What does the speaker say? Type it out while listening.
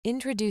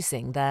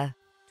Introducing the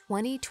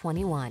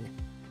 2021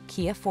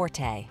 Kia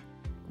Forte.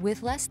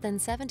 With less than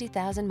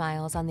 70,000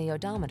 miles on the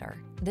odometer,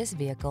 this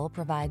vehicle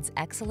provides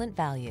excellent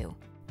value.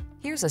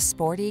 Here's a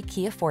sporty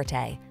Kia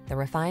Forte, the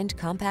refined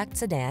compact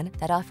sedan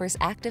that offers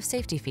active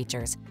safety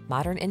features,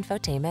 modern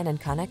infotainment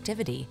and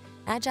connectivity,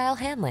 agile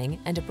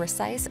handling, and a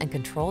precise and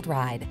controlled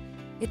ride.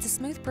 It's a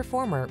smooth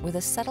performer with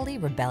a subtly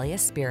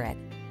rebellious spirit.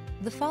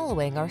 The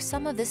following are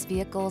some of this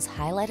vehicle's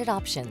highlighted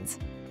options: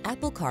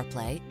 Apple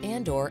CarPlay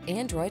and/or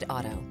Android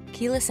Auto,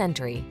 keyless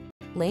entry,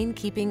 lane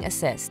keeping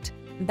assist,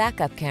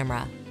 backup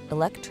camera,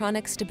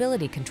 electronic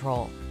stability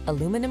control,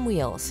 aluminum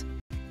wheels,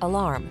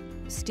 alarm,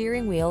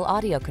 steering wheel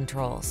audio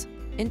controls,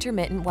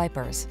 intermittent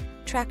wipers,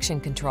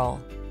 traction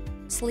control.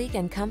 Sleek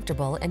and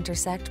comfortable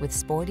intersect with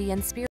sporty and spirited.